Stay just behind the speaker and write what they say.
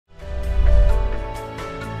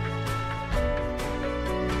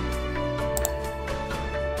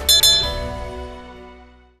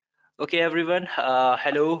Okay, everyone.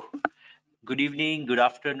 Hello, good evening, good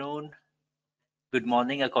afternoon, good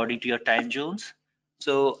morning, according to your time zones.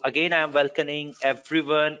 So, again, I am welcoming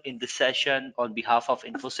everyone in this session on behalf of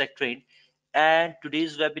InfosecTrain. And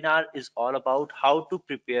today's webinar is all about how to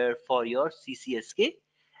prepare for your CCSK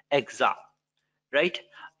exam, right?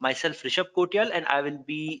 Myself, Rishabh Kotial, and I will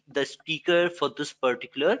be the speaker for this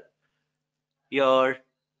particular your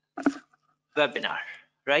webinar,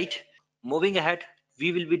 right? Moving ahead,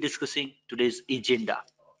 we will be discussing today's agenda.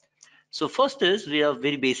 So first is we have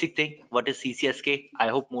very basic thing. What is CCSK? I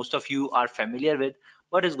hope most of you are familiar with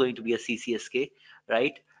what is going to be a CCSK,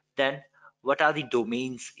 right? Then what are the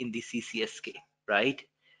domains in the CCSK, right?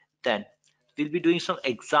 Then we'll be doing some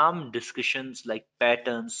exam discussions like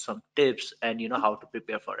patterns, some tips, and how to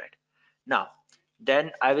prepare for it. Now,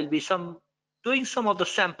 then I will be doing some of the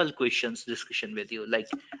sample questions discussion with you. Like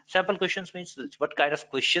sample questions means what kind of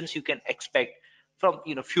questions you can expect from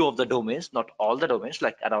few of the domains, not all the domains,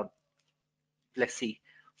 like around let's see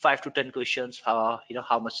 5 to 10 questions, how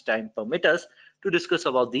much time permit us to discuss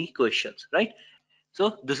about the questions, right?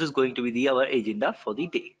 So this is going to be our agenda for the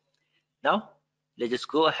day. Now let's just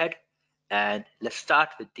go ahead and let's start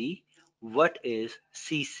with the what is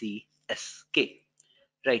CCSK,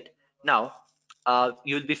 right? Now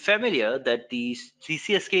you'll be familiar that the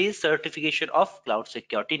CCSK is certification of cloud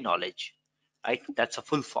security knowledge, right? That's a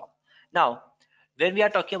full form. Now when we are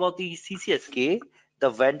talking about the CCSK, the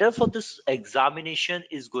vendor for this examination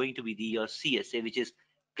is going to be the your CSA, which is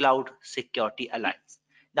Cloud Security Alliance.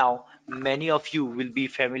 Now, many of you will be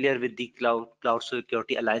familiar with the Cloud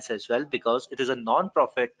Security Alliance as well, because it is a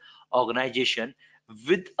non-profit organization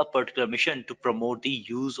with a particular mission to promote the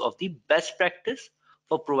use of the best practice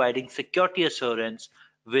for providing security assurance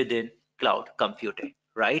within cloud computing,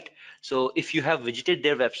 right? So if you have visited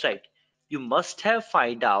their website, you must have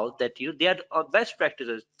find out that they are best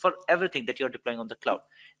practices for everything that you're deploying on the cloud.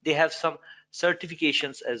 They have some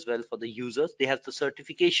certifications as well for the users. They have the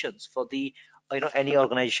certifications for the any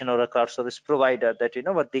organization or a cloud service provider, that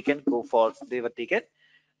what they can go for, what they can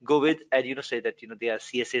go with, and say that they are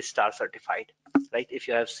CSA star certified, right? If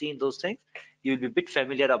you have seen those things, you will be a bit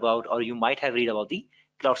familiar about, or you might have read about the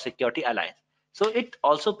Cloud Security Alliance. So it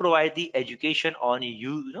also provides the education on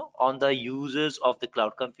on the uses of the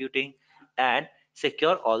cloud computing and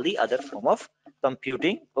secure all the other form of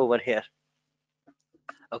computing over here.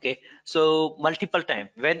 Okay, so multiple time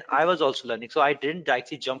when I was also learning, so I didn't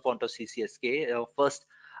actually jump onto CCSK. First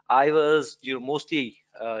I was mostly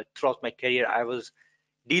throughout my career I was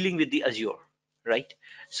dealing with the Azure, right?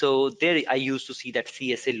 So there I used to see that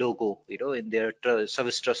CSA logo, in their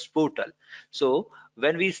service trust portal. So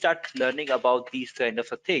when we start learning about these kind of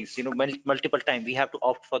things, multiple time we have to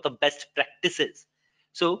opt for the best practices.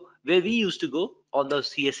 So where we used to go on the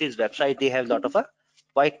CSA's website, they have a lot of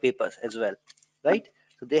white papers as well, right?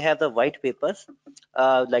 So they have the white papers,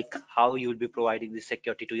 like how you will be providing the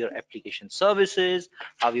security to your application services,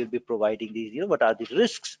 how you'll be providing these, what are the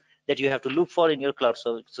risks that you have to look for in your cloud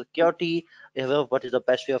security, what is the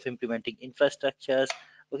best way of implementing infrastructures.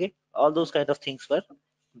 Okay, all those kind of things were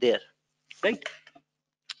there, right?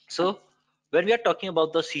 So when we are talking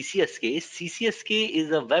about the CCSK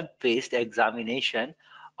is a web-based examination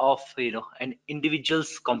of an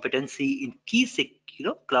individual's competency in key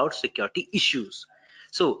cloud security issues.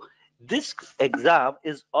 So this exam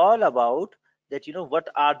is all about that what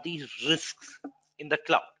are these risks in the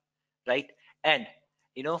cloud, right? And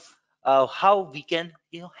you know how we can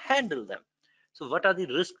handle them. So what are the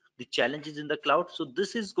risks, the challenges in the cloud? So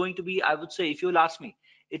this is going to be, I would say, if you'll ask me,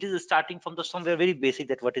 it is starting from the somewhere very basic,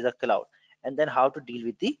 that what is a cloud, and then how to deal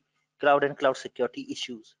with the cloud and cloud security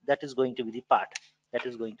issues. That is going to be the part that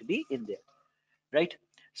is going to be in there, right?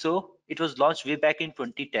 So it was launched way back in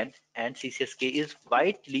 2010, and CCSK is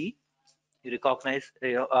widely recognized,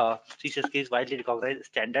 CCSK is widely recognized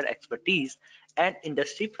standard expertise and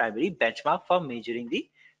industry primary benchmark for measuring the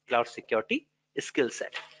cloud security skill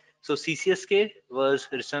set. So CCSK was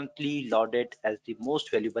recently lauded as the most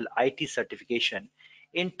valuable IT certification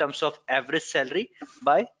in terms of average salary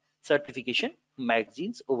by certification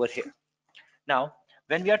magazines over here. Now,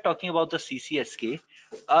 when we are talking about the CCSK,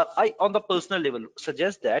 I, on the personal level,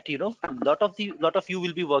 suggest that lot of you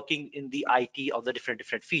will be working in the IT of the different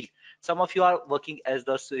field. Some of you are working as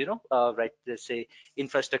the right, let's say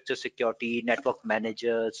infrastructure security, network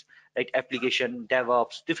managers, right, application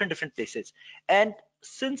DevOps, different places. And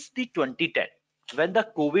since the 2010, when the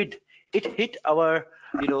COVID it hit our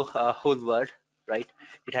whole world, right?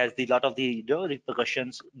 It has the lot of the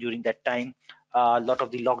repercussions during that time, a lot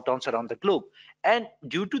of the lockdowns around the globe, and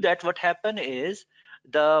due to that what happened is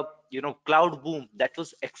the cloud boom that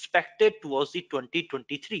was expected towards the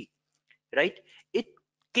 2023, right? It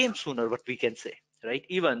came sooner, what we can say, right?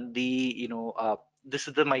 Even the, this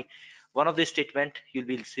is the my one of the statement you'll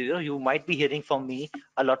be, you might be hearing from me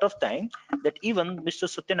a lot of time, that even Mr.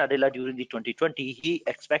 Satya Nadella during the 2020, he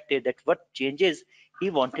expected that what changes he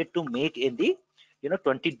wanted to make in the,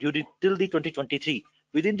 20 during till the 2023,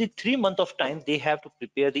 within the 3 month of time they have to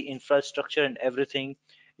prepare the infrastructure and everything,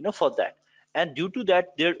 for that. And due to that,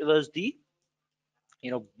 there was the,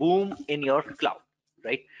 boom in your cloud,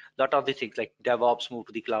 right? Lot of the things like DevOps move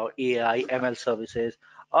to the cloud, AI, ML services,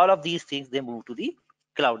 all of these things, they move to the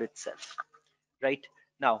cloud itself, right?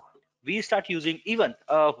 Now we start using even,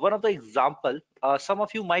 one of the example, some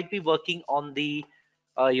of you might be working on the,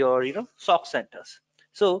 your, SOC centers.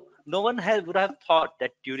 So no one would have thought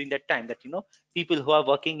that during that time that, people who are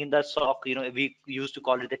working in the SOC, we used to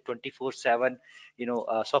call it a 24/7,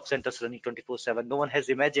 SOC centers running 24/7. No one has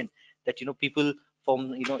imagined that, people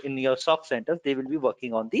from, in your SOC centers, they will be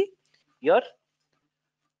working on the your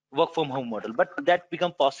work from home model. But that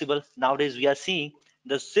become possible nowadays. We are seeing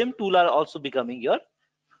the SIM tool are also becoming your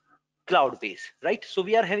cloud based, right? So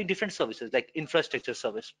we are having different services like infrastructure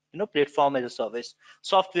service, platform as a service,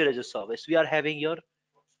 software as a service. We are having your,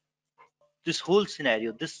 this whole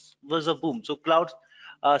scenario. This was a boom. So cloud,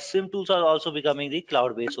 SIM tools are also becoming the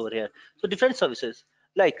cloud based over here. So different services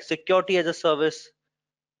like security as a service,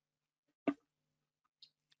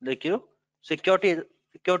 like,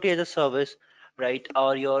 security as a service, right?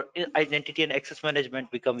 Or your identity and access management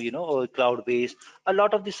become, or cloud based. A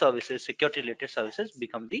lot of the services, security related services,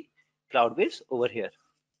 become the cloud based over here,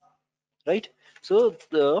 right? So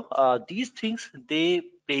these things, they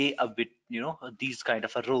play a bit, these kind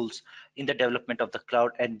of a roles in the development of the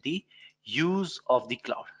cloud and the use of the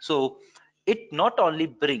cloud. So it not only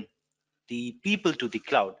bring the people to the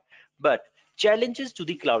cloud, but challenges to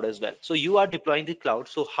the cloud as well. So you are deploying the cloud,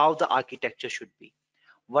 so how the architecture should be,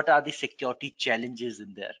 what are the security challenges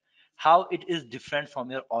in there, how it is different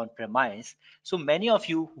from your on-premise. So many of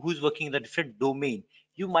you who's working in a different domain,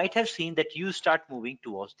 you might have seen that you start moving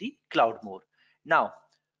towards the cloud more. Now,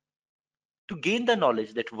 to gain the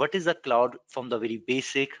knowledge that what is a cloud from the very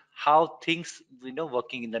basic, how things,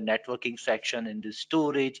 working in the networking section, in the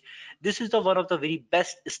storage, this is the one of the very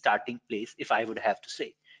best starting place, if I would have to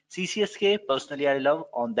say. CCSK, personally, I love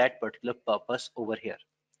on that particular purpose over here,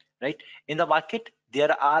 right? In the market,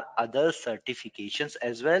 there are other certifications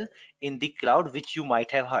as well in the cloud, which you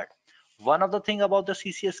might have heard. One of the thing about the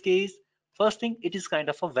CCSK is, first thing, it is kind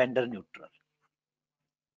of a vendor neutral.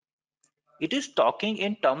 It is talking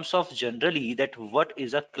in terms of generally that what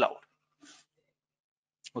is a cloud.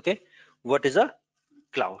 Okay, what is a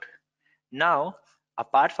cloud? Now,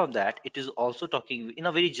 apart from that, it is also talking in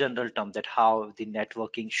a very general term that how the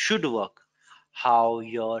networking should work, how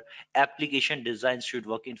your application design should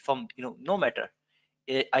work in from, no matter,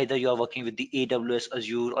 either you are working with the AWS,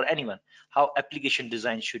 Azure, or anyone, how application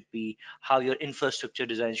design should be, how your infrastructure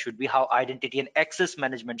design should be, how identity and access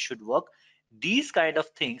management should work. These kind of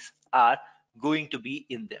things are going to be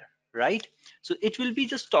in there, right? So it will be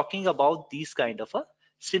just talking about these kind of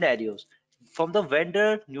scenarios from the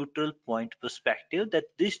vendor neutral point perspective, that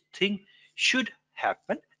this thing should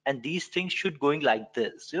happen and these things should going like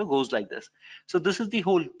this, goes like this. So this is the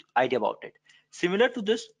whole idea about it. Similar to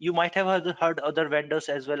this, you might have heard other vendors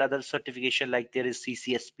as well, other certification, like there is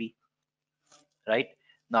CCSP, right?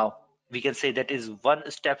 Now, we can say that is one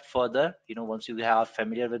step further. Once you are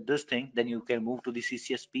familiar with this thing, then you can move to the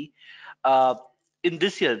CCSP. Uh, in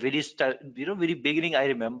this year, very start, very beginning, I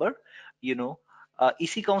remember,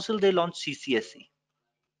 EC Council, they launched CCSE,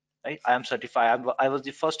 right? I am certified. I was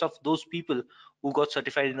the first of those people who got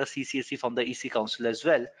certified in the CCSE from the EC Council as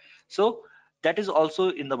well. So that is also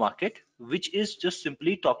in the market, which is just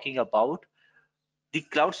simply talking about the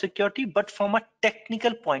cloud security, but from a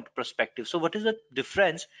technical point perspective. So what is the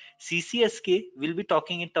difference? CCSK will be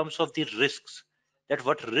talking in terms of the risks, that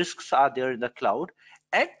what risks are there in the cloud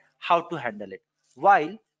and how to handle it.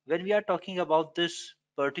 While when we are talking about this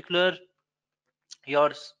particular,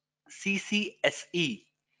 your CCSE,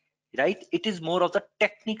 right, it is more of the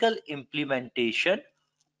technical implementation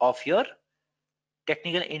of your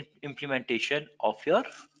implementation of your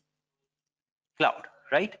cloud,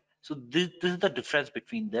 right? So this is the difference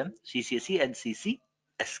between them, CCSE and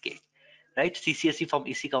CCSK, right? CCSE from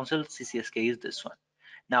EC Council, CCSK is this one.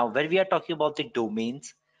 Now, when we are talking about the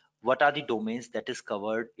domains, what are the domains that is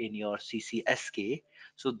covered in your CCSK?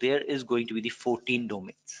 So there is going to be the 14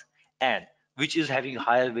 domains, and which is having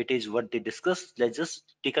higher weightage what they discussed. Let's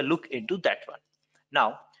just take a look into that one.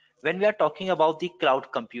 Now, when we are talking about the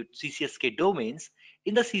cloud compute CCSK domains,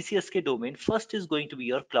 in the CCSK domain, first is going to be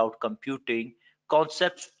your cloud computing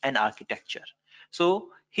concepts and architecture. So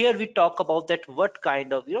here we talk about that what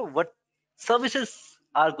kind of, what services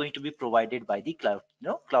are going to be provided by the cloud,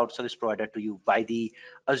 cloud service provider to you, by the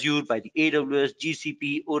Azure, by the AWS,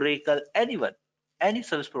 GCP, Oracle, anyone, any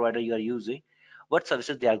service provider you are using, what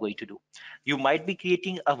services they are going to do. You might be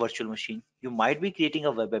creating a virtual machine, you might be creating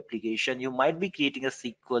a web application, you might be creating a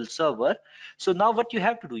SQL server. So now what you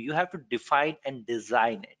have to do, you have to define and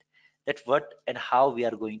design it, that what and how we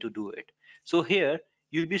are going to do it. So here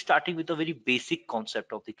you'll be starting with a very basic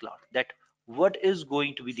concept of the cloud, that what is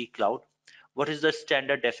going to be the cloud, what is the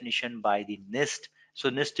standard definition by the NIST. So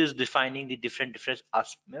NIST is defining the different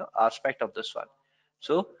aspect of this one.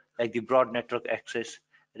 So like the broad network access,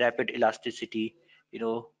 rapid elasticity, you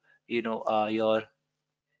know your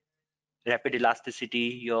rapid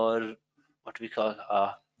elasticity, your what we call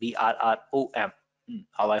BRROM.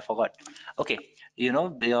 How I forgot. Okay,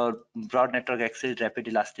 your broad network access, rapid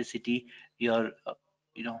elasticity, your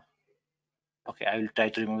you know okay, I will try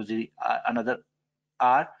to remember the another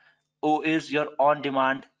R. O is your on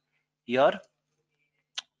demand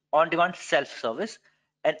self-service,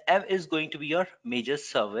 and M is going to be your major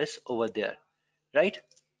service over there, right?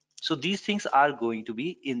 So these things are going to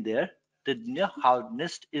be in there. The how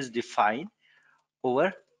NIST is defined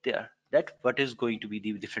over there, that what is going to be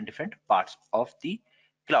the different parts of the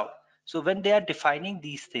cloud. So when they are defining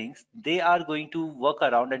these things, they are going to work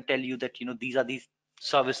around and tell you that these are these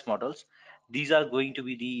service models, these are going to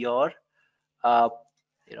be the your uh,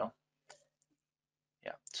 you know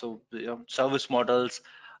yeah, so service models,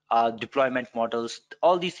 deployment models,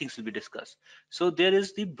 all these things will be discussed. So there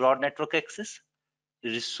is the broad network access,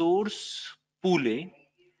 resource pooling,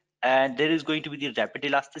 and there is going to be the rapid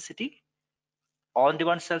elasticity,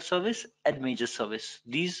 on-demand self-service, and major service.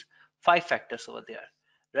 These five factors over there,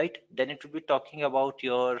 right? Then it will be talking about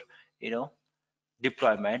your, you know,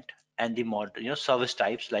 deployment and the model, service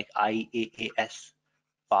types like IaaS,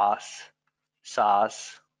 PaaS,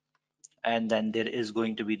 SaaS, and then there is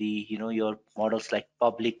going to be the, your models like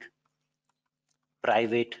public,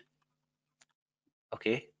 private,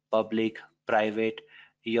 okay, public, private,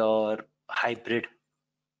 your hybrid,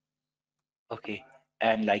 okay,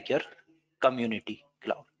 and like your community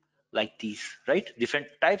cloud, like these, right? Different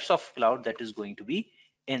types of cloud that is going to be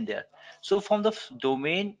in there. So from the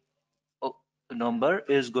domain, oh, number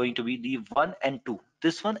is going to be the 1 and 2.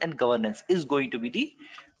 This one and governance is going to be the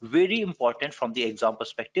very important from the exam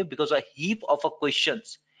perspective, because a heap of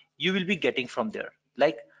questions you will be getting from there,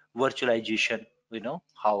 like virtualization,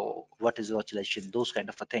 how, what is virtualization, those kind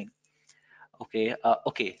of a thing. Okay,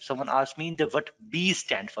 okay. Someone asked me the what B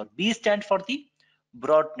stand for. B stand for the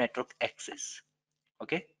broad network access.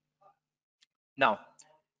 Okay. Now,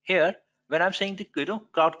 here, when I'm saying the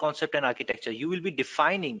cloud concept and architecture, you will be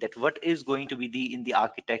defining that what is going to be the in the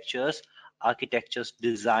architectures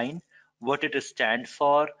design, what it stand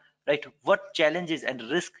for, right? What challenges and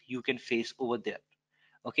risk you can face over there.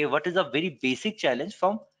 Okay, what is a very basic challenge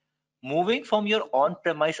from moving from your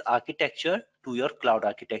on-premise architecture to your cloud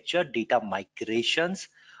architecture, data migrations,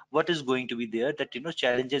 what is going to be there, that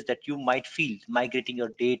challenges that you might feel migrating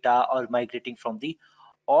your data or migrating from the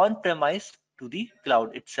on-premise to the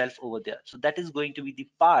cloud itself over there. So that is going to be the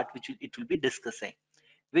part which it will be discussing.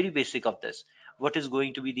 Very basic of this. What is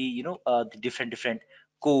going to be the the different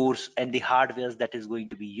cores and the hardwares that is going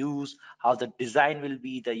to be used, how the design will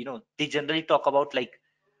be, the they generally talk about like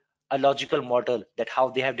a logical model, that how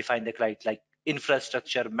they have defined the cloud, like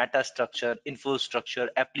infrastructure, meta structure, info structure,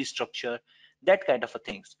 appli structure, that kind of a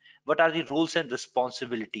things. What are the roles and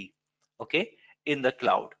responsibility, okay, in the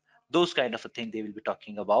cloud? Those kind of a thing they will be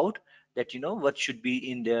talking about, that what should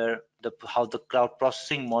be in there, the how the cloud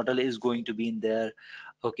processing model is going to be in there.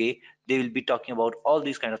 Okay, they will be talking about all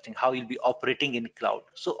these kind of things, how you'll be operating in cloud.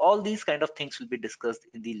 So all these kind of things will be discussed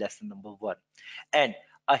in the lesson number 1, and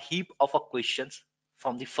a heap of a questions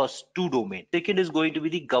from the first two domain. Second is going to be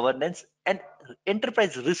the governance and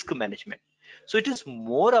enterprise risk management. So it is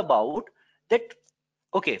more about that.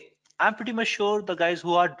 Okay, I'm pretty much sure the guys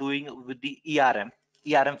who are doing with the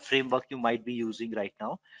ERM framework you might be using right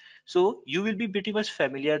now. So you will be pretty much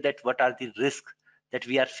familiar that what are the risks that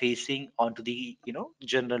we are facing onto the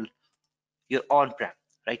general your on-prem,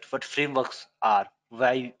 right? What frameworks are,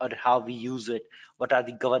 why or how we use it, what are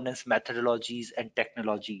the governance methodologies and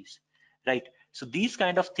technologies, right? So these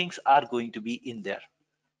kind of things are going to be in there.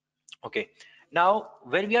 Okay. Now,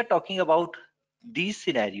 when we are talking about these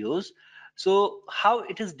scenarios, so how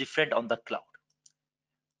it is different on the cloud,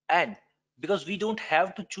 and because we don't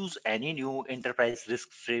have to choose any new enterprise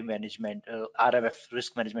risk frame management RMF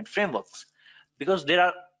risk management frameworks, because there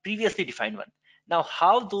are previously defined one. Now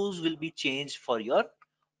how those will be changed for your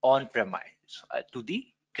on premise to the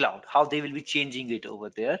cloud, how they will be changing it over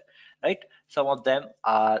there, right? Some of them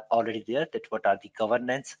are already there, that what are the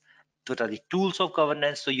governance, what are the tools of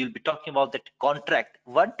governance. So you'll be talking about that contract.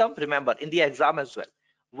 One term, remember in the exam as well,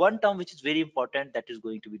 one term which is very important, that is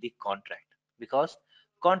going to be the contract, because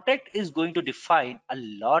contract is going to define a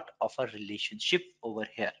lot of a relationship over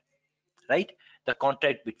here, right? The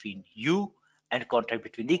contract between you and contract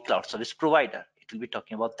between the cloud service provider. It will be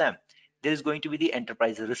talking about them. There is going to be the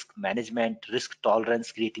enterprise risk management, risk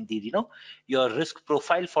tolerance, creating the, your risk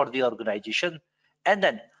profile for the organization, and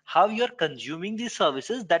then how you're consuming these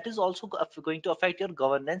services. That is also going to affect your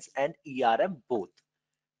governance and ERM both,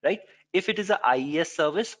 right? If it is a IES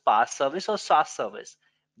service, PaaS service, or SaaS service,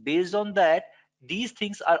 based on that, these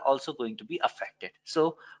things are also going to be affected.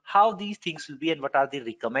 So how these things will be and what are the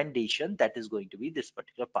recommendation, that is going to be this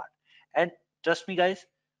particular part. And trust me guys,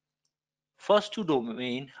 first two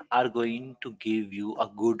domain are going to give you a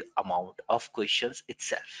good amount of questions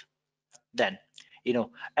itself. Then,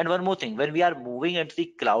 and one more thing, when we are moving into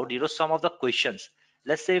the cloud, some of the questions,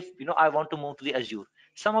 let's say if, I want to move to the Azure,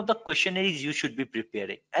 some of the questionnaires you should be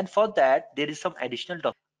preparing, and for that there is some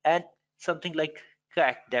additional and something like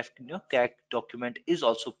CAC document is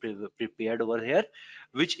also prepared over here,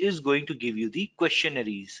 which is going to give you the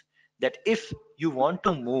questionnaires, that if you want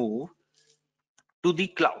to move to the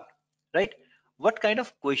cloud, right? What kind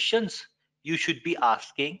of questions you should be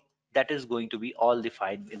asking, that is going to be all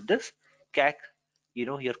defined in this CAC,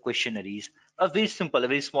 your questionnaires. A very simple, a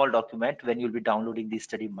very small document. When you'll be downloading the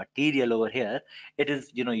study material over here, it is,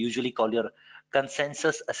 usually called your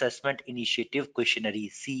Consensus Assessment Initiative Questionnaire,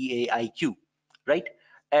 CAIQ, right?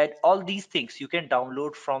 And all these things you can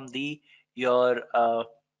download from the your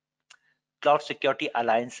Cloud Security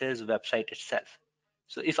Alliance's website itself.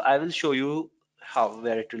 So if I will show you how,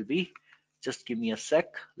 where it will be, just give me a sec.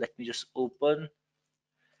 Let me just open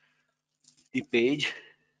the page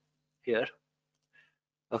here.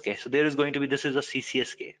 Okay, so there is going to be, this is a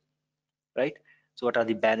CCSK, right? So what are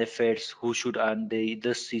the benefits? Who should earn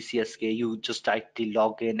this CCSK? You just directly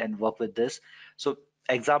log in and work with this. So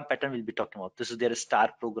exam pattern we'll be talking about. This is their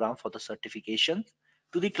STAR program for the certification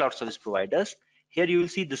to the cloud service providers. Here you will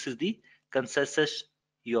see this is the consensus,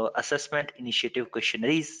 your assessment initiative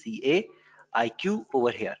questionnaire, CAIQ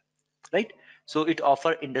over here, right? So it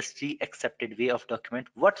offer industry accepted way of document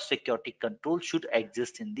what security control should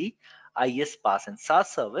exist in the IS PaaS and SaaS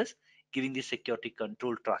service, giving the security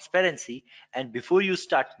control transparency. And before you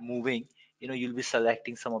start moving, you'll be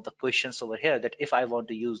selecting some of the questions over here, that if I want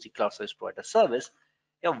to use the cloud service provider service,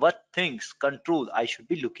 what things control I should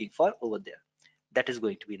be looking for over there. That is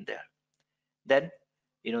going to be in there. Then,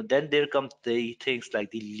 then there comes the things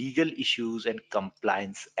like the legal issues and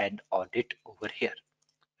compliance and audit over here,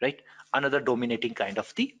 right? Another dominating kind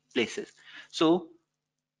of the places. So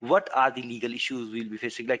what are the legal issues we'll be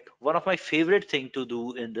facing? Like, one of my favorite thing to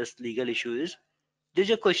do in this legal issue is, there's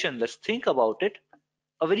a question, let's think about it,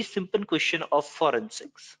 a very simple question of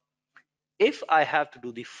forensics. If I have to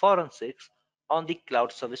do the forensics on the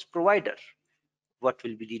cloud service provider, what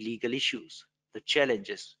will be the legal issues, the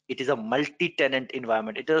challenges? It is a multi-tenant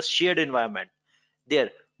environment, it is a shared environment. There,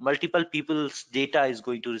 multiple people's data is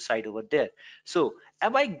going to reside over there. So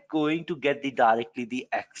am I going to get the directly the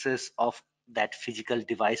access of that physical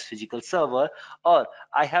device, physical server, or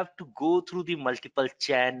I have to go through the multiple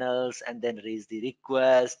channels and then raise the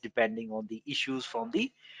request depending on the issues from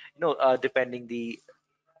the, depending the,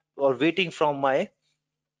 or waiting from my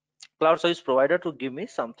cloud service provider to give me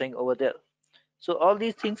something over there. So all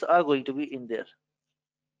these things are going to be in there.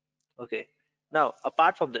 Okay, now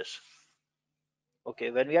apart from this,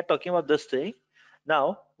 okay, when we are talking about this thing,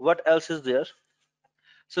 now what else is there?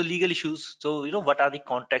 So legal issues. So what are the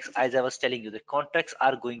contracts? As I was telling you, the contracts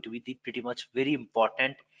are going to be the pretty much very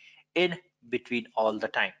important in between all the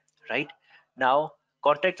time, right? Now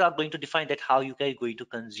contracts are going to define that how you guys going to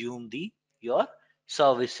consume the your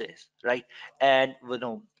services, right? And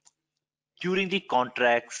during the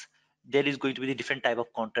contracts, there is going to be the different type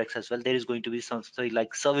of contracts as well. There is going to be something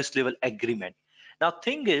like service level agreement. Now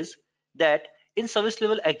thing is that in service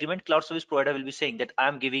level agreement, cloud service provider will be saying that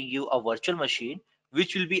I'm giving you a virtual machine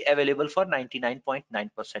which will be available for 99.9%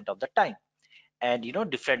 of the time. And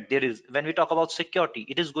different, there is, when we talk about security,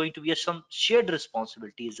 it is going to be some shared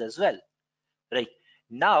responsibilities as well, right?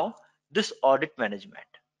 Now this audit management,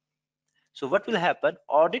 so what will happen,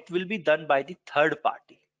 audit will be done by the third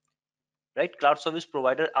party, right? Cloud service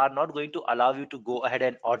provider are not going to allow you to go ahead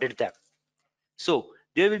and audit them. So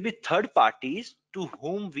there will be third parties to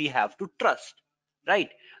whom we have to trust, right?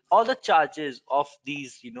 All the charges of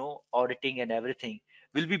these, auditing and everything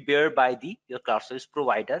will be bear by the your cloud service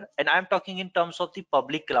provider. And I'm talking in terms of the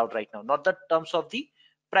public cloud right now, not the terms of the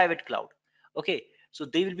private cloud. Okay, so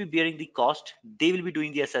they will be bearing the cost, they will be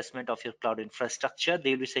doing the assessment of your cloud infrastructure,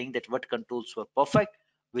 they will be saying that what controls were perfect,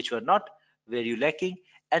 which were not, where you lacking,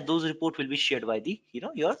 and those report will be shared by the,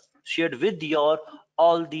 your shared with your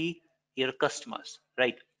all the your customers,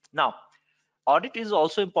 right? Now, audit is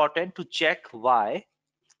also important to check why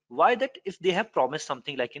that if they have promised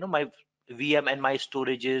something like, my VM and my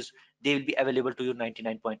storages, they will be available to you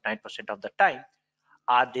 99.9% of the time,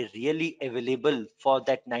 are they really available for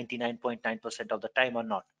that 99.9% of the time or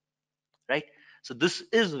not, right? So this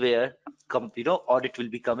is where audit will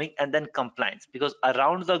be coming, and then compliance, because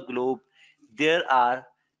around the globe there are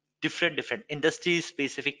different industry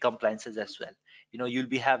specific compliances as well. You'll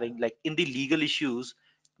be having, like, in the legal issues,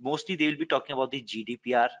 mostly they will be talking about the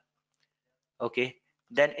GDPR. Okay,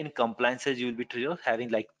 then in compliances you will be having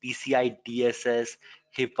like PCI DSS,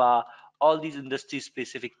 HIPAA, all these industry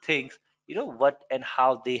specific things, what and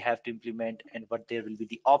how they have to implement, and what there will be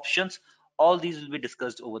the options, all these will be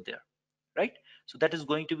discussed over there, right? So that is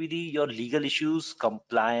going to be the your legal issues,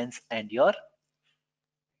 compliance, and your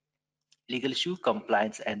legal issue,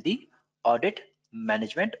 compliance, and the audit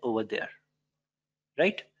management over there,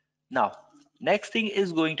 right? Now, next thing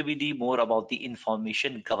is going to be the more about the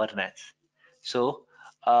information governance. So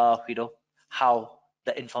how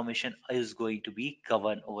the information is going to be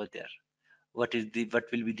governed over there, what will be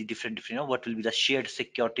the different, what will be the shared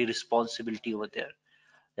security responsibility over there.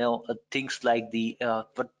 Things like the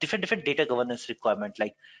but different data governance requirement,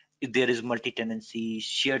 like if there is multi-tenancy,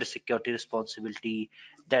 shared security responsibility,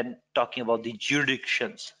 then talking about the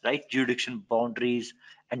jurisdictions, right? Jurisdiction boundaries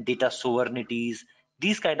and data sovereignties,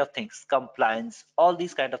 these kind of things, compliance, all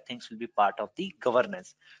these kind of things will be part of the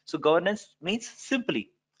governance. So governance means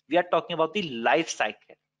simply we are talking about the life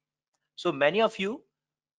cycle. So many of you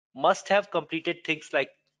must have completed things like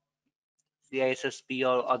CISSP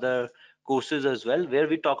or other courses as well, where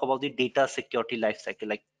we talk about the data security lifecycle,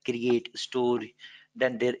 like create, store,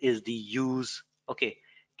 then there is the use. Okay,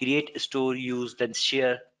 create, store, use, then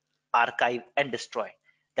share, archive, and destroy.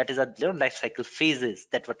 That is a life cycle phases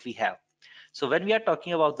that what we have. So when we are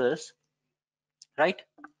talking about this, right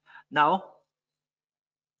now,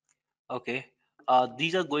 okay,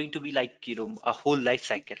 these are going to be like, a whole life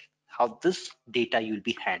cycle, how this data you'll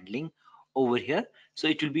be handling over here. So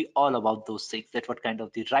it will be all about those things, that what kind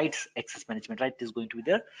of the rights access management, right, is going to be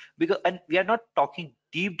there. Because, and we are not talking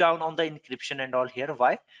deep down on the encryption and all here.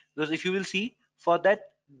 Why? Because if you will see, for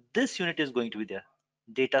that, this unit is going to be there,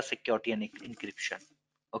 data security and encryption.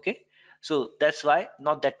 Okay, so that's why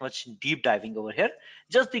not that much deep diving over here,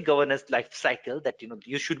 just the governance life cycle that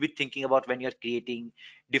you should be thinking about when you're creating,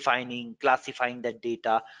 defining, classifying that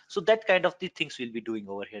data. So that kind of the things we'll be doing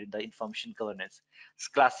over here in the information governance.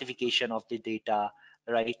 Classification of the data,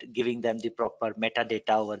 right, giving them the proper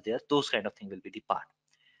metadata over there, those kind of thing will be the part.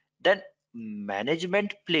 Then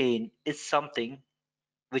management plane is something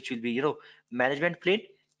which will be, management plane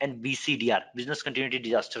and BCDR, business continuity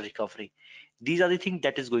disaster recovery. These are the things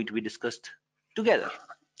that is going to be discussed together.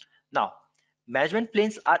 Now, management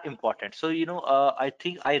planes are important. So, I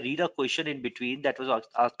think I read a question in between that was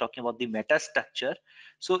talking about the meta structure.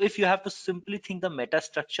 So if you have to simply think the meta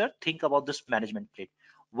structure, think about this management plane.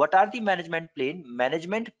 What are the management plane?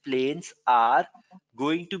 Management planes are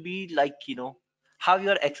going to be like, how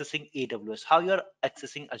you are accessing AWS, how you are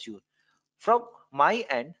accessing Azure. From my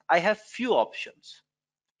end, I have few options.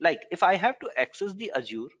 Like if I have to access the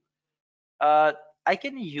Azure, uh, I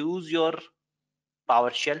can use your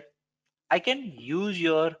PowerShell. I can use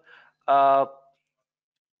your uh,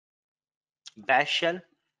 Bash shell,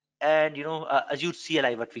 and Azure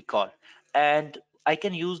CLI, what we call, and I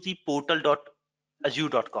can use the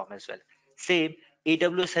portal.azure.com as well. Same,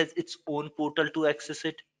 AWS has its own portal to access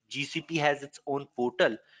it. GCP has its own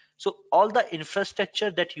portal. So all the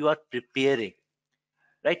infrastructure that you are preparing,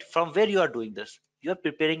 right, from where you are doing this, you are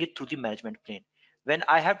preparing it through the management plane. When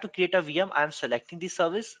I have to create a VM, I am selecting the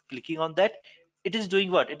service, clicking on that. It is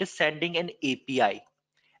doing what? It is sending an API,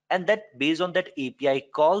 and that based on that API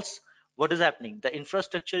calls, what is happening? The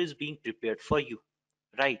infrastructure is being prepared for you,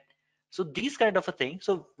 right? So these kind of a thing.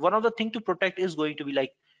 So one of the thing to protect is going to be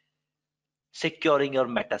like securing your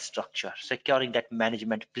meta structure, securing that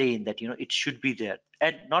management plane, that it should be there.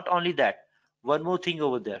 And not only that, one more thing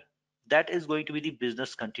over there, that is going to be the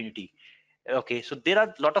business continuity. Okay, so there are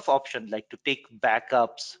a lot of options, like to take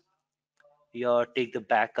backups, take the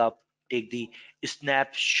backup, take the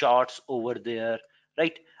snapshots over there,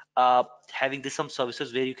 right? Having some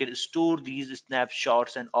services where you can store these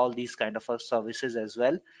snapshots and all these kind of services as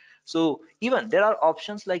well. So even there are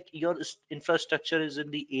options like your infrastructure is in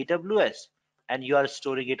the AWS and you are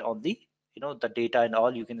storing it on the, the data and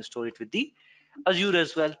all, you can store it with the Azure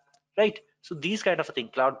as well, right? So these kind of a thing,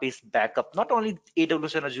 cloud-based backup. Not only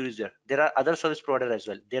AWS and Azure is there. There are other service provider as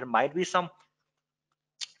well. There might be some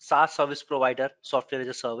SaaS service provider, software as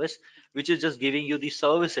a service, which is just giving you the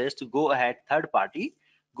services to go ahead, third party,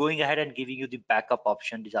 going ahead and giving you the backup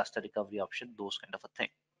option, disaster recovery option, those kind of a thing.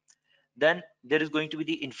 Then there is going to be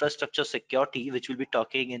the infrastructure security, which will be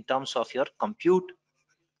talking in terms of your compute,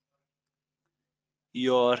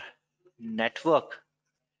 your network,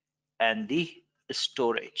 and the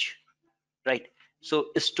storage, right? So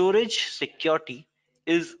storage security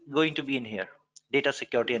is going to be in here, data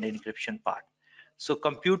security and encryption part. So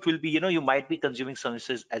compute will be, you might be consuming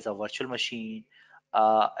services as a virtual machine,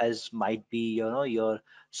 as might be, your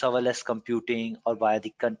serverless computing or via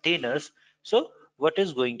the containers. So what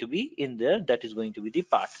is going to be in there, that is going to be the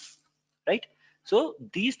part, right? So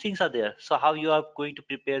these things are there. So how you are going to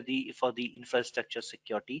prepare the for the infrastructure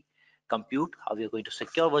security, compute, how you're going to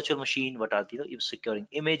secure virtual machine, what are the, securing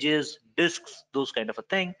images, disks, those kind of a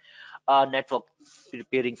thing. Network,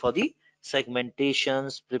 preparing for the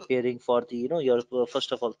segmentations, preparing for the, your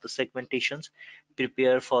first of all the segmentations,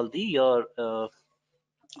 prepare for the your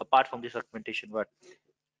apart from the segmentation, what,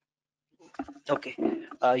 okay,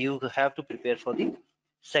 you have to prepare for the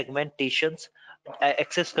segmentations,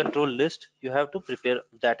 access control list, you have to prepare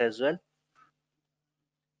that as well.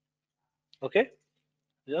 Okay,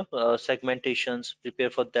 yeah, segmentations,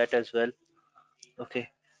 prepare for that as well. Okay,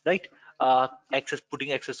 right. Access,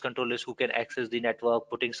 putting access controllers who can access the network,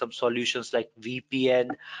 putting some solutions like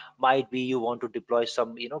VPN. Might be you want to deploy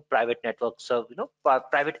some, private networks, so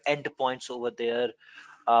private endpoints over there,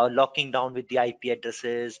 locking down with the IP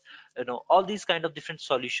addresses, all these kind of different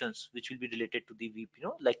solutions which will be related to the VP,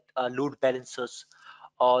 like load balancers,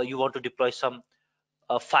 or you want to deploy some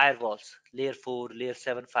firewalls, layer 4, layer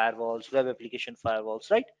 7 firewalls, web application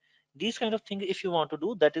firewalls, right? These kind of things, if you want to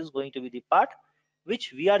do, that is going to be the part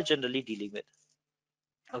which we are generally dealing with.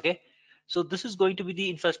 Okay, so this is going to be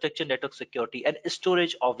the infrastructure, network security, and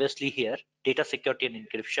storage. Obviously, here data security and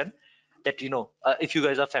encryption. That, if you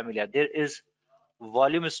guys are familiar, there is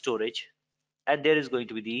volume storage, and there is going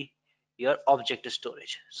to be the your object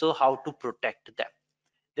storage. So how to protect them?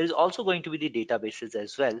 There is also going to be the databases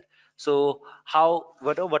as well. So how,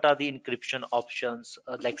 what are the encryption options,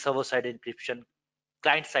 like server side encryption,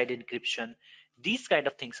 client side encryption, these kind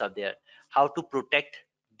of things are there. How to protect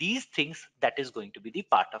these things, that is going to be the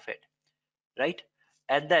part of it, right?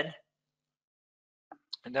 And then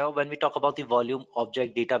now when we talk about the volume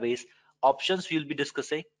object database options, we'll be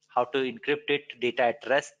discussing how to encrypt it, data at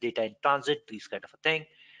rest, data in transit, these kind of a thing.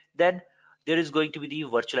 Then there is going to be the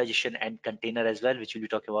virtualization and container as well, which we'll be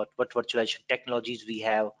talking about what virtualization technologies we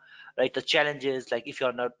have, right? The challenges, like if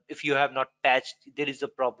you have not patched, there is a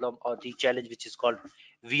problem or the challenge which is called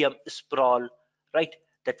VM sprawl, right?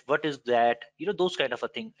 That what is that, those kind of a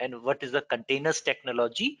thing, and what is the containers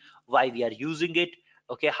technology, why we are using it,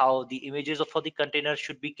 okay, how the images of for the container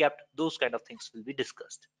should be kept, those kind of things will be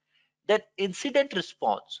discussed. Then incident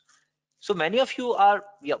response. So many of you are,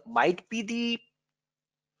 yeah, might be the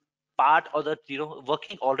part or the,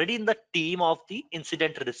 working already in the team of the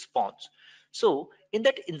incident response. So in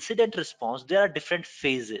that incident response there are different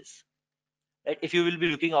phases, right? If you will be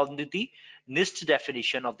looking on the NIST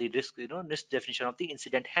definition of the risk, NIST definition of the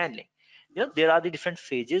incident handling, there are the different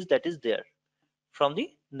phases that is there from the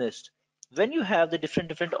NIST. When you have the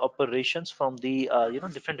different operations from the,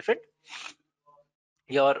 different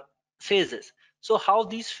your phases, so how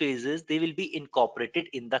these phases they will be incorporated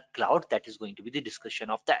in the cloud, that is going to be the discussion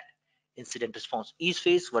of that. Incident response, each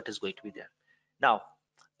phase, what is going to be there. Now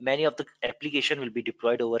many of the application will be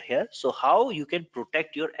deployed over here, so how you can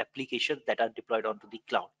protect your applications that are deployed onto the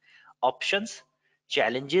cloud, options,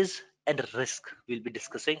 challenges, and risk we'll be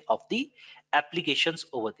discussing of the applications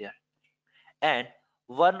over there. And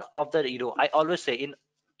one of the, I always say, in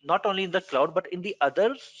not only in the cloud but in the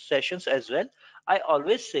other sessions as well, I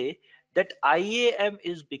always say that IAM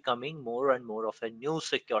is becoming more and more of a new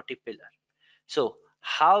security pillar. So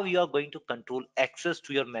how you are going to control access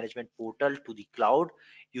to your management portal to the cloud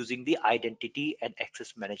using the identity and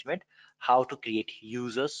access management, how to create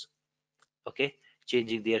users, okay,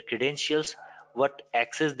 changing their credentials, what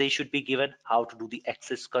access they should be given, how to do the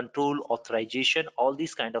access control, authorization, all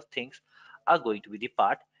these kind of things are going to be the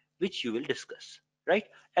part which you will discuss, right?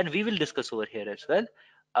 And we will discuss over here as well,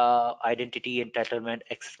 identity, entitlement,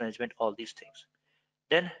 access management, all these things.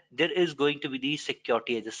 Then there is going to be the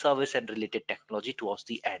security as a service and related technology towards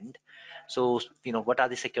the end. So what are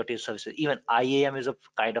the security as services? Even IAM is a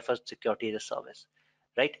kind of a security as a service,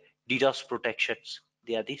 right? DDoS protections,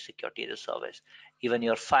 they are the security as a service. Even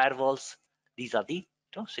your firewalls, these are the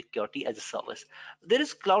security as a service. There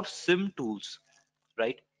is cloud SIM tools,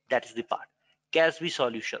 right? That is the part. CASB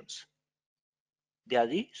solutions, they are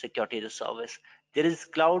the security as a service. There is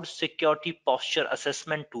cloud security posture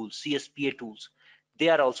assessment tools, CSPA tools. They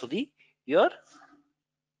are also the your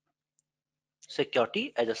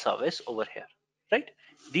security as a service over here, right?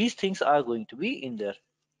 These things are going to be in there,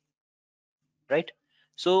 right?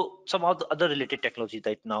 So some of the other related technologies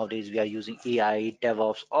that nowadays we are using, AI,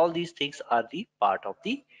 DevOps, all these things are the part of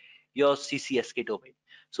the your CCSK domain.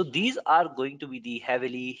 So these are going to be the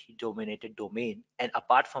heavily dominated domain, and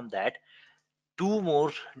apart from that, two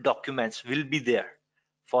more documents will be there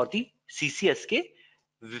for the CCSK,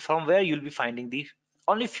 from where you'll be finding the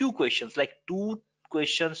only few questions, like two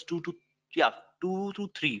questions, yeah, 2 to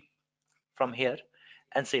 3 from here,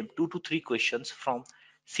 and same 2 to 3 questions from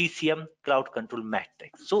CCM cloud control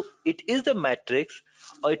matrix. So it is the matrix,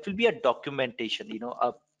 or it will be a documentation,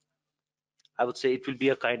 I would say it will be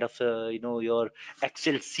a kind of your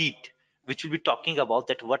Excel sheet, which will be talking about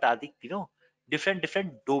that what are the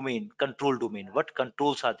different domain, control domain, what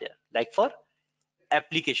controls are there, like for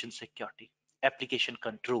application security, application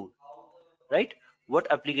control, right? What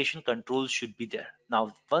application controls should be there.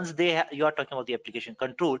 Now once you are talking about the application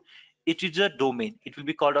control, it is a domain, it will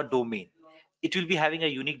be called a domain. It will be having a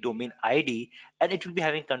unique domain ID, and it will be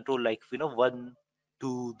having control like one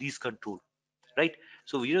to these control, right?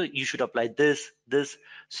 So you should apply this.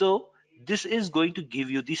 So this is going to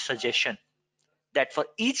give you the suggestion that for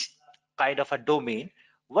each kind of a domain,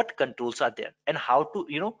 what controls are there, and how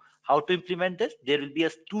to how to implement this. There will be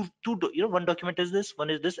a one document is this,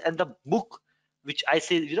 one is this, and the book, which I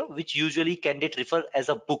say which usually candidate refer as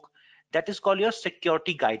a book, that is called your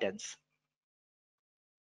security guidance.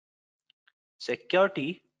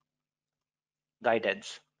 Security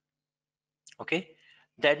guidance. Okay.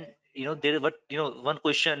 Then there what one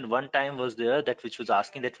question one time was there, that which was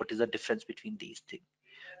asking that what is the difference between these things.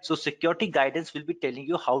 So security guidance will be telling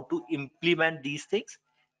you how to implement these things,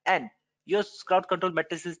 and your cloud control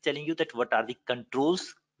matrix is telling you that what are the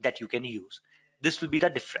controls that you can use. This will be the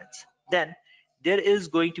difference. Then there is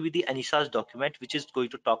going to be the ANISA's document, which is going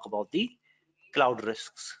to talk about the cloud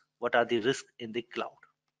risks. What are the risks in the cloud?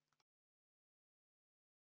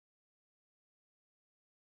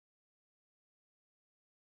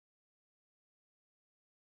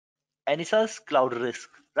 ANISA's cloud risk,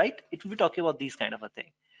 right? It will be talking about these kind of a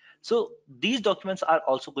thing. So these documents are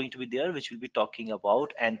also going to be there, which will be talking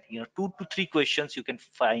about, and 2 to 3 questions you can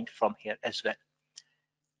find from here as well.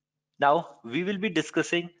 Now we will be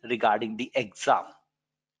discussing regarding the exam,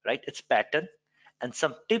 right? Its pattern and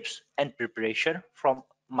some tips and preparation from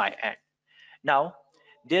my end. Now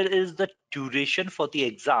there is the duration for the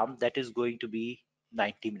exam, that is going to be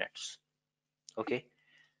 90 minutes. Okay,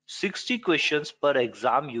 60 questions per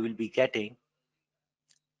exam you will be getting.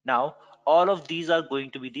 Now all of these are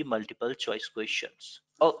going to be the multiple choice questions.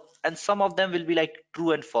 Oh, and some of them will be like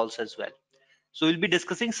true and false as well. So we'll be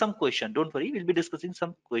discussing some question. Don't worry, we'll be discussing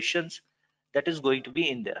some questions that is going to be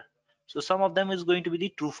in there. So some of them is going to be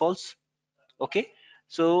the true false. Okay.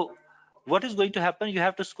 So what is going to happen? You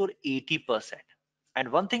have to score 80%.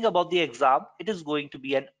 And one thing about the exam, it is going to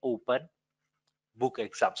be an open book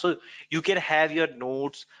exam. So you can have your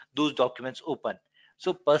notes, those documents open.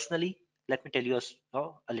 So personally, let me tell you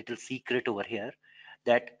a little secret over here,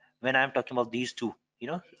 that when I'm talking about these two,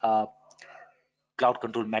 cloud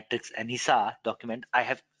control matrix and ISA document, I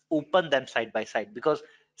have opened them side by side, because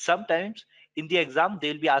sometimes in the exam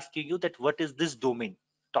they'll be asking you that what is this domain,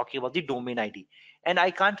 talking about the domain ID, and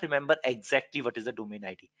I can't remember exactly what is the domain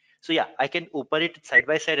ID. So yeah, I can open it side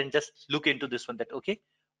by side and just look into this one, that okay,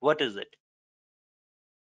 what is it?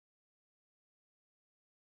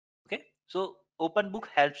 Okay, so open book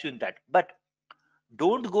helps you in that, but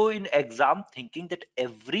don't go in exam thinking that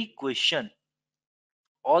every question,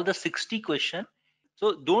 all the 60 question.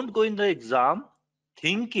 So don't go in the exam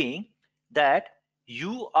thinking that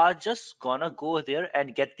you are just gonna go there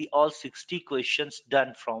and get the all 60 questions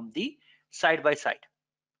done from the side by side.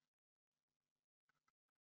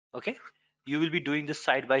 Okay, you will be doing this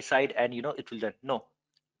side by side, and it will done. No,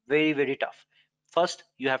 very tough. First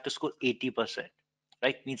you have to score 80%,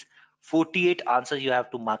 right? Means 48 answers you have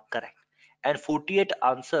to mark correct. And 48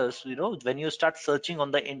 answers, when you start searching on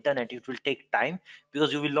the internet, it will take time,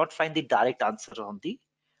 because you will not find the direct answer on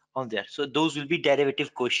there. So those will be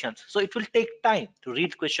derivative questions, so it will take time to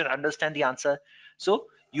read question, understand the answer. So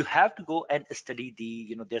you have to go and study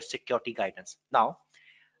the their security guidance. Now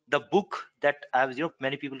the book that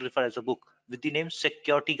many people refer as a book with the name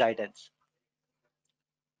security guidance,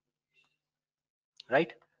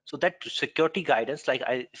 right? So that security guidance, like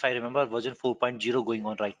if I remember version 4.0 going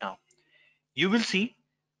on right now, you will see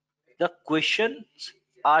the questions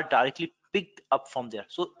are directly picked up from there.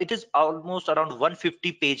 So it is almost around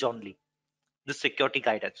 150 page only, the security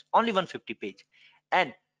guidance, only 150 page,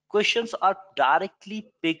 and questions are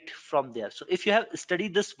directly picked from there. So if you have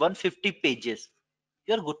studied this 150 pages,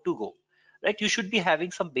 you're good to go, right? You should be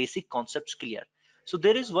having some basic concepts clear. So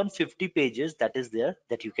there is 150 pages that is there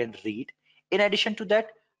that you can read. In addition to that,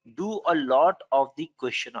 do a lot of the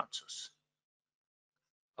question answers.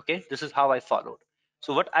 Okay, this is how I followed.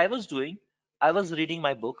 So what I was doing, I was reading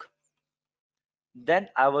my book, then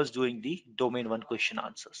I was doing the domain one question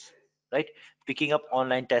answers, right? Picking up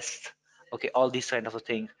online tests, okay, all these kind of a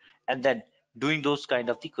thing, and then doing those kind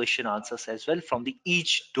of the question answers as well from the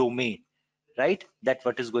each domain, right? That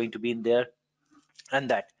what is going to be in there, and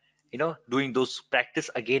that, doing those practice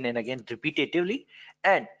again and again repetitively.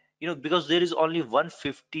 And because there is only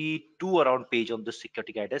 152 around page on the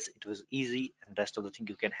security guidance, it was easy, and rest of the thing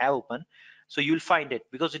you can have open, so you'll find it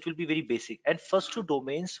because it will be very basic. And first two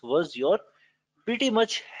domains was your pretty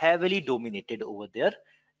much heavily dominated over there.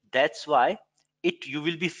 That's why it you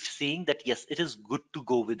will be seeing that yes, it is good to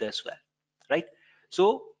go with as well, right?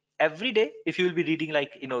 So every day if you will be reading,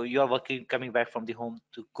 like you are working, coming back from the home,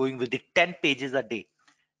 to going with the 10 pages a day,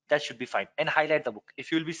 that should be fine. And highlight the book.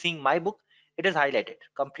 If you will be seeing my book, it is highlighted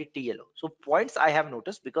completely yellow. So points I have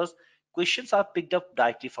noticed, because questions are picked up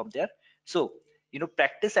directly from there. So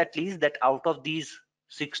practice at least that out of these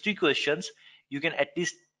 60 questions, you can at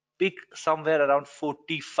least pick somewhere around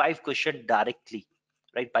 45 question directly,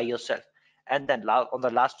 right, by yourself. And then on the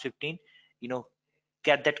last 15, you know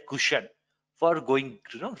get that cushion for going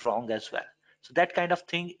wrong as well. So that kind of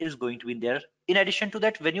thing is going to be there. In addition to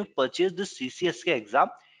that, when you purchase this CCSK exam,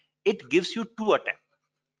 it gives you two attempts.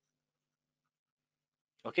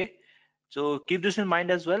 Okay, so keep this in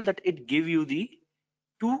mind as well, that it give you the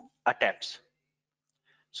two attempts.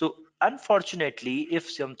 So unfortunately, if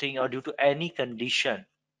something or due to any condition,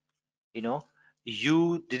 you know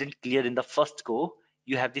you didn't clear in the first go,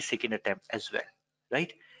 you have the second attempt as well,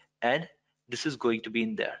 right? And this is going to be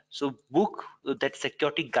in there. So book that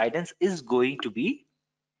security guidance is going to be,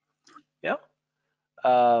 yeah,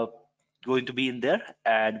 uh, going to be in there,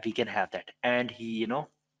 and we can have that. And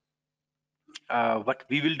what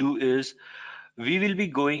we will do is, we will be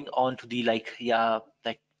going on to the, like, yeah,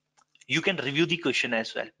 like, you can review the question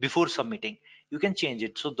as well before submitting. You can change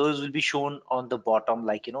it, so those will be shown on the bottom,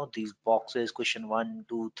 like these boxes, question 1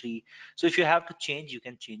 2 3. So if you have to change, you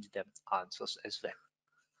can change them answers as well.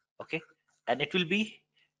 Okay, and it will be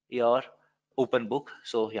your open book,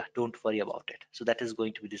 so yeah, don't worry about it. So that is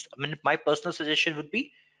going to be this. I mean, my personal suggestion would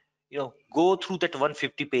be, go through that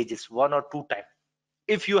 150 pages 1 or 2 times.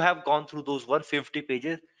 If you have gone through those 150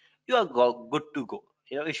 pages, you are good to go.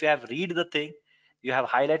 If you have read the thing, you have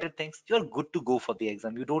highlighted things, you are good to go for the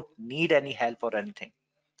exam. You don't need any help or anything,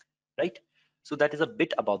 right? So that is a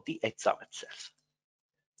bit about the exam itself.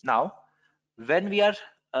 Now, when we are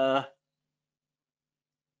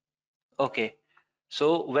okay,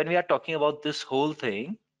 so when we are talking about this whole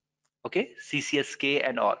thing, okay, CCSK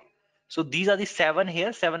and all. So these are the 7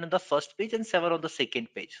 here, 7 on the first page and 7 on the second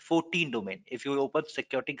page, 14 domain. If you open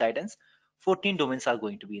security guidance, 14 domains are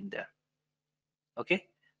going to be in there. Okay,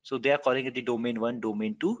 so they are calling it the domain 1,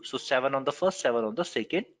 domain 2. So 7 on the first, 7 on the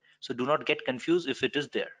second. So do not get confused if it is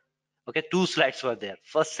there. Okay, 2 slides were there.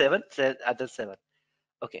 First 7, other 7.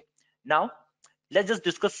 Okay, now let's just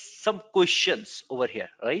discuss some questions over here,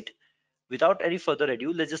 right? Without any further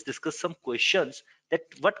ado, let's just discuss some questions, that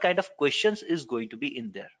what kind of questions is going to be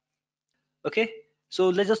in there. Okay, so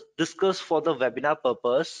let's just discuss for the webinar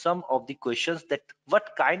purpose some of the questions, that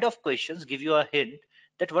what kind of questions give you a hint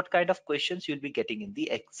that what kind of questions you'll be getting in the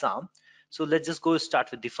exam. So let's just go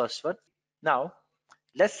start with the first one. Now,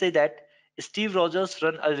 let's say that Steve Rogers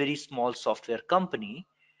run a very small software company,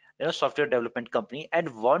 software development company,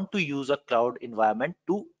 and want to use a cloud environment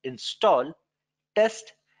to install,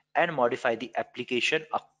 test, and modify the application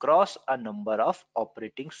across a number of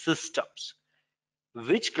operating systems.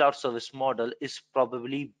 Which cloud service model is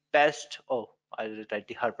probably best? Oh, I will write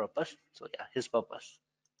the her purpose. So yeah, his purpose.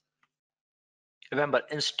 Remember,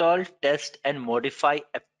 install, test, and modify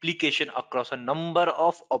application across a number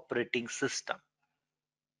of operating system.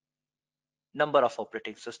 Number of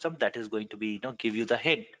operating system, that is going to be, give you the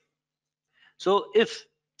hint. So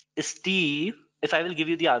Steve, if I will give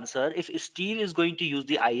you the answer, if Steve is going to use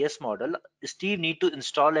the IS model, Steve need to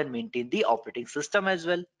install and maintain the operating system as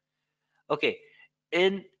well. Okay,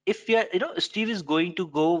 and if we are, Steve is going to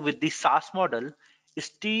go with the SaaS model,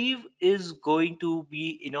 Steve is going to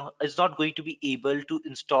be, is not going to be able to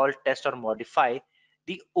install, test, or modify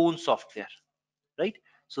the own software, right?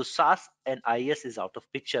 So SaaS and IS is out of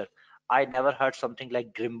picture. I never heard something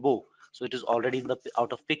like Grimbo. So it is already in the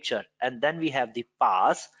out of picture. And then we have the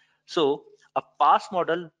pass. So a pass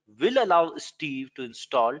model will allow Steve to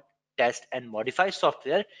install, test, and modify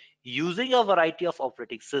software using a variety of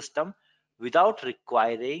operating system without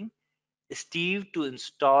requiring Steve to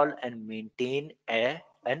install and maintain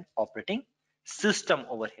an operating system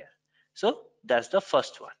over here. So that's the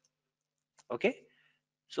first one. Okay.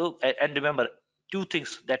 So and remember two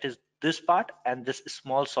things, that is this part and this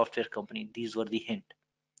small software company. These were the hint,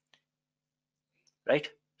 right?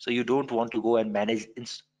 So you don't want to go and manage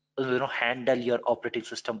handle your operating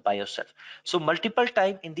system by yourself. So multiple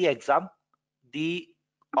time in the exam, the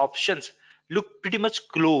options look pretty much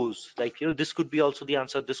close, like this could be also the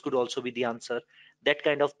answer, this could also be the answer. That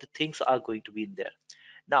kind of the things are going to be in there.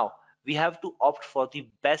 Now we have to opt for the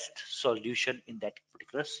best solution in that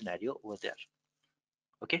particular scenario over there.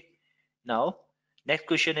 Okay. Now next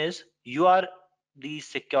question is, you are the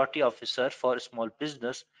security officer for a small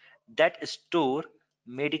business that store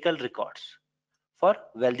medical records for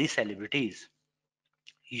wealthy celebrities.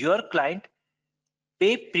 Your client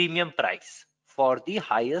pay premium price for the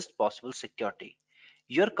highest possible security.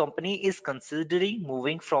 Your company is considering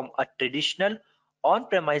moving from a traditional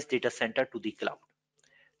on-premise data center to the cloud.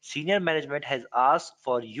 Senior management has asked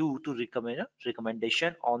for you to recommend a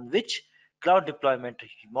recommendation on which cloud deployment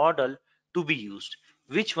model to be used.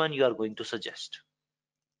 Which one you are going to suggest?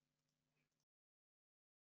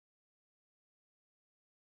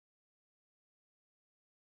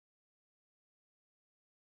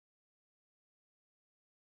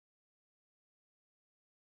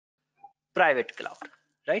 Private cloud,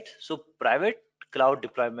 right? So private cloud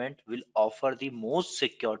deployment will offer the most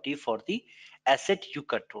security for the asset you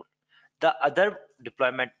control. The other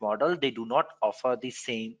deployment model, they do not offer the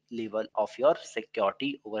same level of your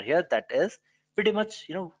security over here. That is pretty much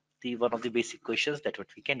the one of the basic questions that what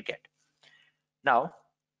we can get. Now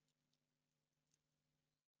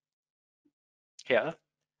here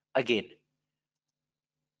again,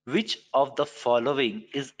 which of the following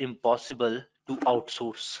is impossible to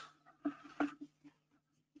outsource?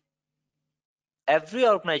 Every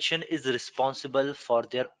organization is responsible for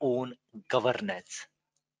their own governance.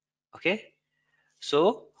 Okay.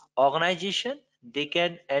 So organization, they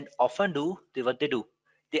can and often do what they do.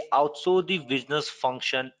 They outsource the business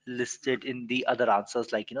function listed in the other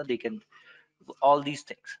answers, like they can all these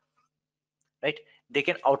things, right? They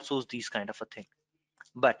can outsource these kind of a thing.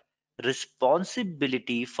 But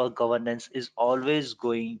responsibility for governance is always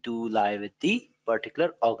going to lie with the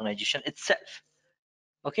particular organization itself.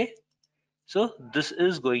 Okay, so this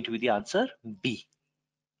is going to be the answer B.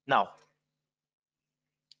 Now,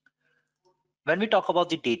 when we talk about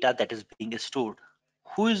the data that is being stored,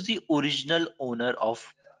 who is the original owner of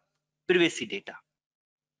privacy data?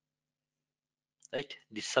 Right?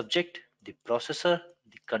 The subject, the processor,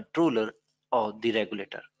 the controller, or the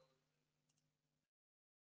regulator.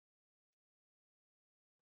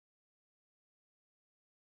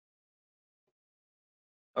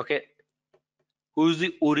 Okay, who is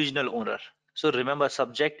the original owner? So remember,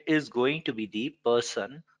 subject is going to be the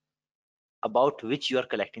person about which you are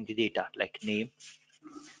collecting the data, like name,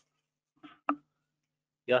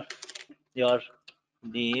 your your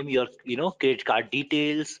name, your credit card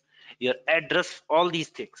details, your address, all these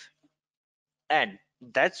things. And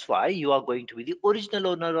that's why you are going to be the original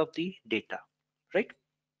owner of the data, right?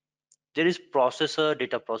 There is processor,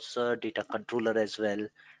 data controller as well,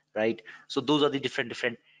 right? So those are the different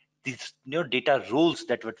these data roles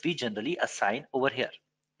that what we generally assign over here,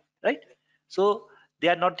 right? So they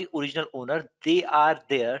are not the original owner, they are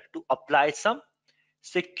there to apply some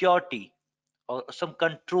security or some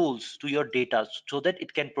controls to your data so that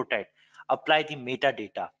it can protect, apply the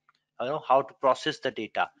metadata, how to process the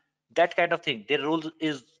data, that kind of thing. Their role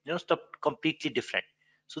is stuff completely different.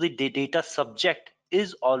 So the data subject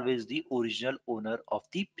is always the original owner of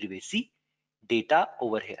the privacy data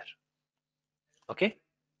over here. Okay,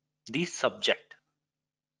 the subject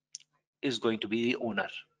is going to be the owner.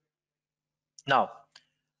 Now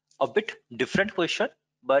a bit different question,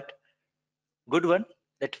 but good one,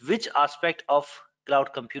 that which aspect of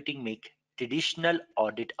cloud computing make traditional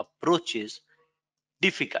audit approaches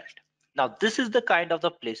difficult? Now, this is the kind of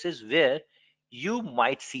the places where you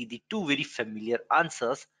might see the two very familiar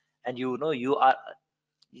answers, and you are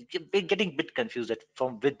getting a bit confused at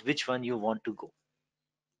from with which one you want to go,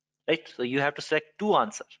 right? So you have to select two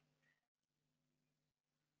answers.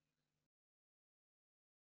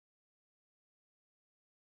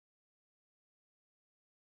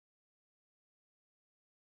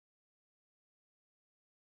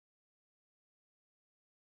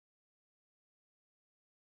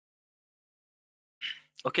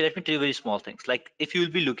 Okay, let me tell you very small things. Like if you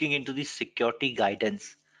will be looking into the security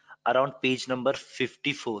guidance around page number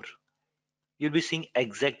 54, you'll be seeing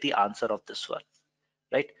exact the answer of this one,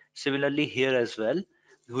 right? Similarly here as well,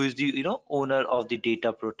 who is the owner of the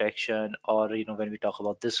data protection, or when we talk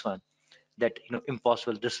about this one, that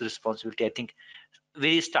impossible this responsibility. I think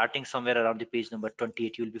very starting somewhere around the page number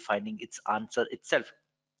 28, you'll be finding its answer itself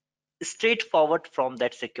straightforward from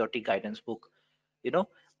that security guidance book, you know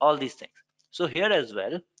all these things. So here as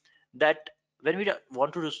well, that when we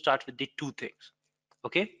want to start with the two things,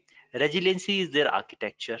 okay, resiliency is their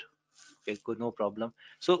architecture. Okay, good, no problem.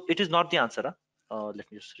 So it is not the answer, huh?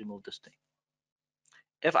 Let me just remove this thing.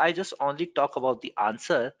 If I just only talk about the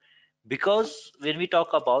answer, because when we talk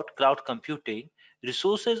about cloud computing,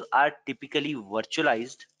 resources are typically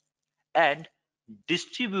virtualized and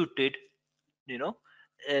distributed, you know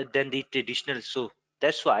than the traditional. So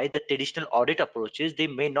that's why the traditional audit approaches, they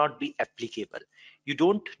may not be applicable. You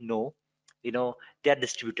don't know, you know they are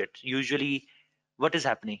distributed usually. What is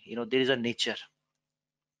happening, there is a nature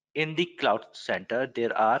in the cloud center.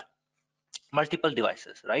 There are multiple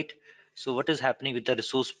devices, right? So what is happening with the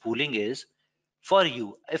resource pooling is, for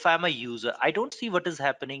you, if I'm a user, I don't see what is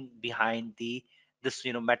happening behind the this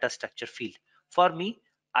meta structure field. For me,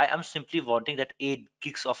 I am simply wanting that 8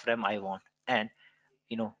 gigs of RAM I want, and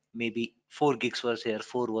maybe 4 gigs was here,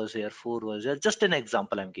 4 was here, 4 was here, just an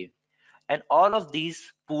example I'm giving, and all of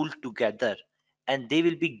these pooled together, and they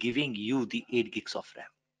will be giving you the 8 gigs of RAM,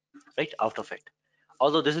 right, out of it.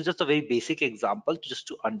 Although this is just a very basic example just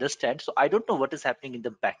to understand, so I don't know what is happening in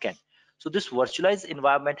the backend. So this virtualized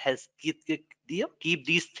environment has keep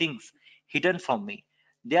these things hidden from me.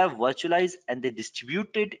 They are virtualized and they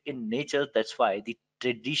distributed in nature. That's why the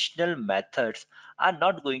traditional methods are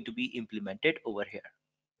not going to be implemented over here.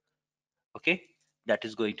 Okay, that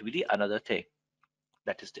is going to be the another thing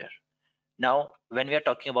that is there. Now when we are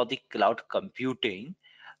talking about the cloud computing,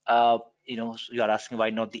 so you are asking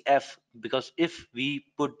why not the F, because if we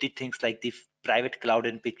put the things like the private cloud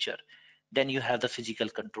in picture, then you have the physical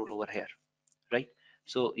control over here, right?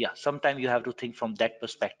 So yeah, sometimes you have to think from that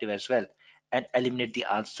perspective as well and eliminate the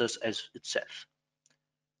answers as itself.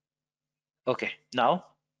 Okay, now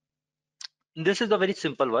this is a very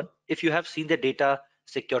simple one. If you have seen the data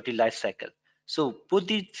security life cycle, so put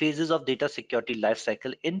the phases of data security life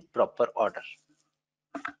cycle in proper order.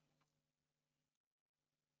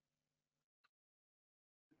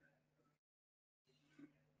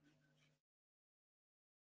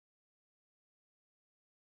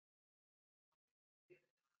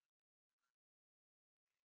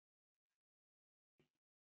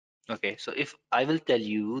 Okay, so if I will tell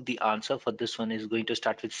you, the answer for this one is going to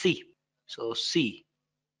start with C. So C,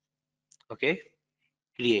 okay,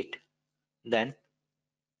 create, then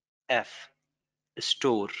F,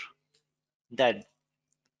 store, then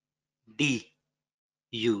D,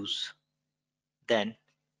 use, then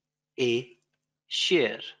A,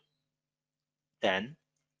 share, then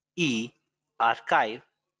E, archive,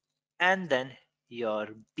 and then your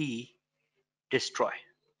B, destroy,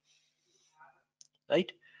 right?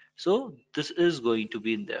 So this is going to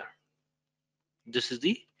be in there. This is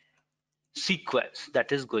the sequence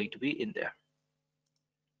that is going to be in there.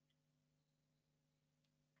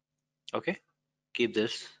 Okay, keep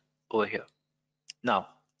this over here. Now,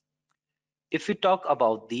 if we talk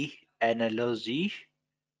about the analogy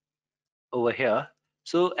over here,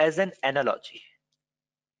 so as an analogy,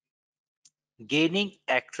 gaining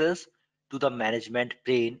access to the management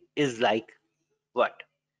plane is like what?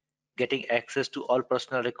 Getting access to all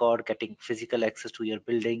personal record, getting physical access to your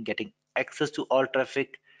building, getting access to all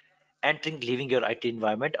traffic, entering, leaving your IT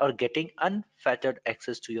environment, or getting unfettered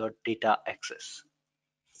access to your data access.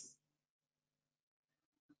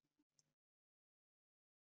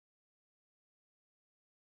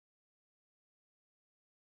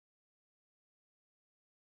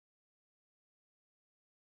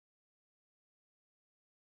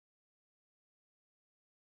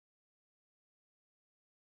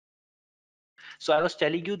 So I was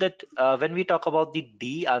telling you that when we talk about the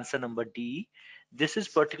D, answer number D, this is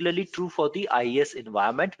particularly true for the IES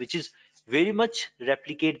environment, which is very much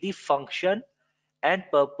replicate the function and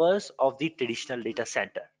purpose of the traditional data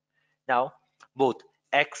center. Now, both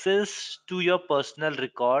access to your personal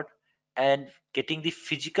record and getting the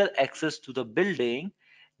physical access to the building,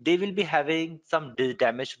 they will be having some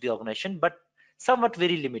damage to the organization, but somewhat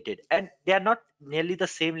very limited. And they are not nearly the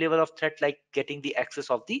same level of threat like getting the access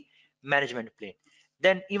of the management plane.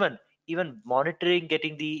 Then even monitoring,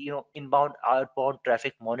 getting the inbound outbound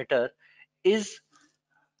traffic monitor is,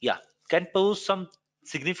 yeah, can pose some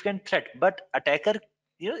significant threat. But attacker,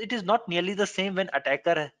 it is not nearly the same when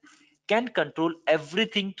attacker can control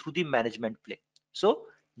everything through the management plane. So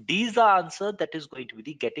these are answer that is going to be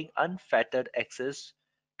the getting unfettered access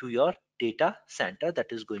to your data center that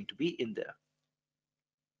is going to be in there,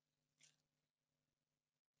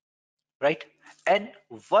 right? And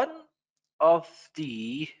one of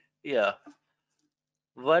the, yeah,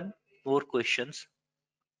 one more questions.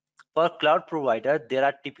 For cloud provider, there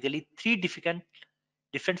are typically three different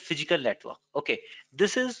physical network. Okay,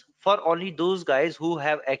 this is for only those guys who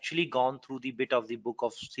have actually gone through the bit of the book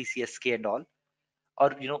of CCSK and all,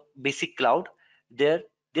 or basic cloud. There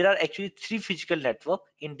are actually three physical network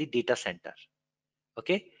in the data center.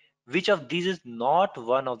 Okay, which of these is not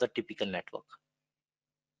one of the typical network?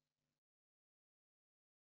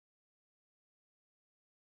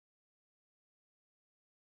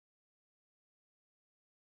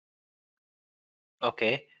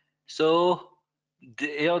 Okay, so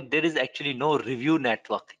there is actually no review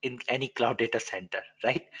network in any cloud data center,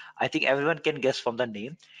 right? I think everyone can guess from the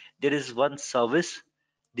name. There is one service,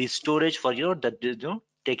 the storage for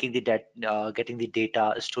taking the data, getting the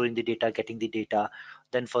data, storing the data, getting the data.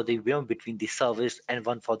 Then for the between the service, and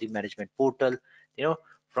one for the management portal.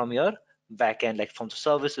 From your backend, like from the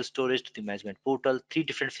service storage to the management portal, three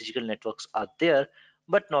different physical networks are there,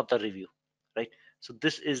 but not the review, right? So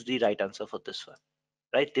this is the right answer for this one,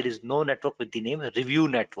 right? There is no network with the name review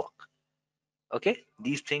network. Okay,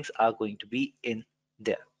 these things are going to be in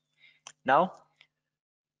there. Now,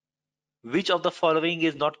 which of the following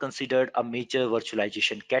is not considered a major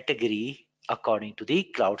virtualization category according to the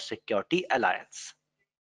Cloud Security Alliance?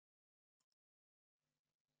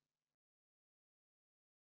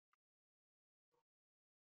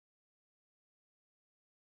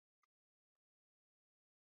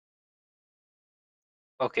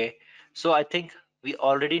 Okay, so I think we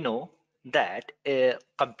already know that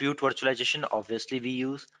compute virtualization, obviously we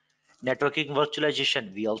use networking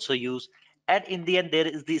virtualization, we also use, and in the end there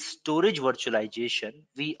is the storage virtualization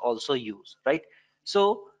we also use, right?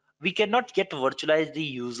 So we cannot get virtualize the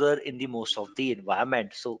user in the most of the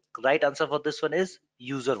environment. So right answer for this one is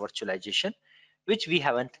user virtualization, which we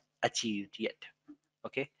haven't achieved yet.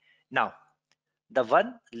 Okay, now the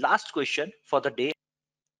one last question for the day: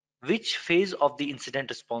 which phase of the incident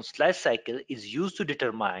response lifecycle is used to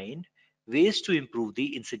determine ways to improve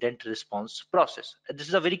the incident response process? And this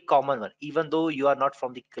is a very common one. Even though you are not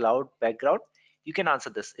from the cloud background, you can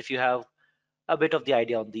answer this if you have a bit of the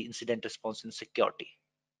idea on the incident response in security.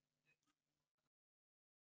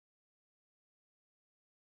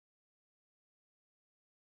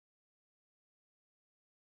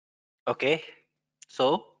 Okay,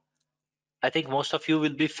 so I think most of you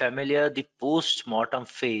will be familiar. The post-mortem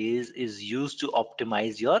phase is used to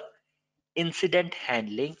optimize your incident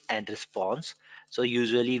handling and response. So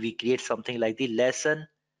usually we create something like the lesson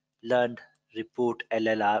learned report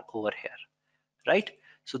LLR over here, right?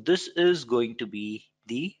 So this is going to be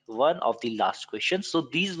the one of the last questions. So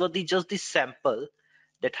these were the just the sample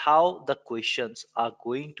that how the questions are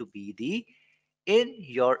going to be the in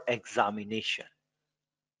your examination.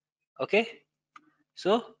 Okay,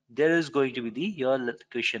 so there is going to be the your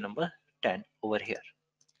question number 10 over here.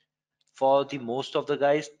 For the most of the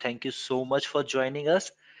guys, thank you so much for joining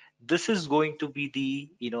us. This is going to be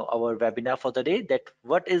the our webinar for the day, that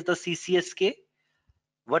what is the CCSK,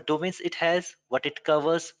 what domains it has, what it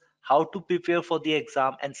covers, how to prepare for the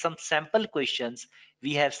exam, and some sample questions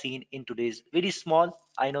we have seen in today's very small.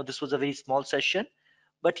 I know this was a very small session,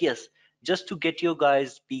 but yes, just to get you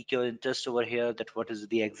guys pique your interest over here that what is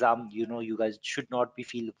the exam. You guys should not be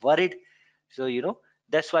feel worried. So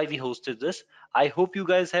that's why we hosted this. I hope you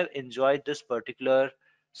guys have enjoyed this particular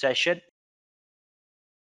session.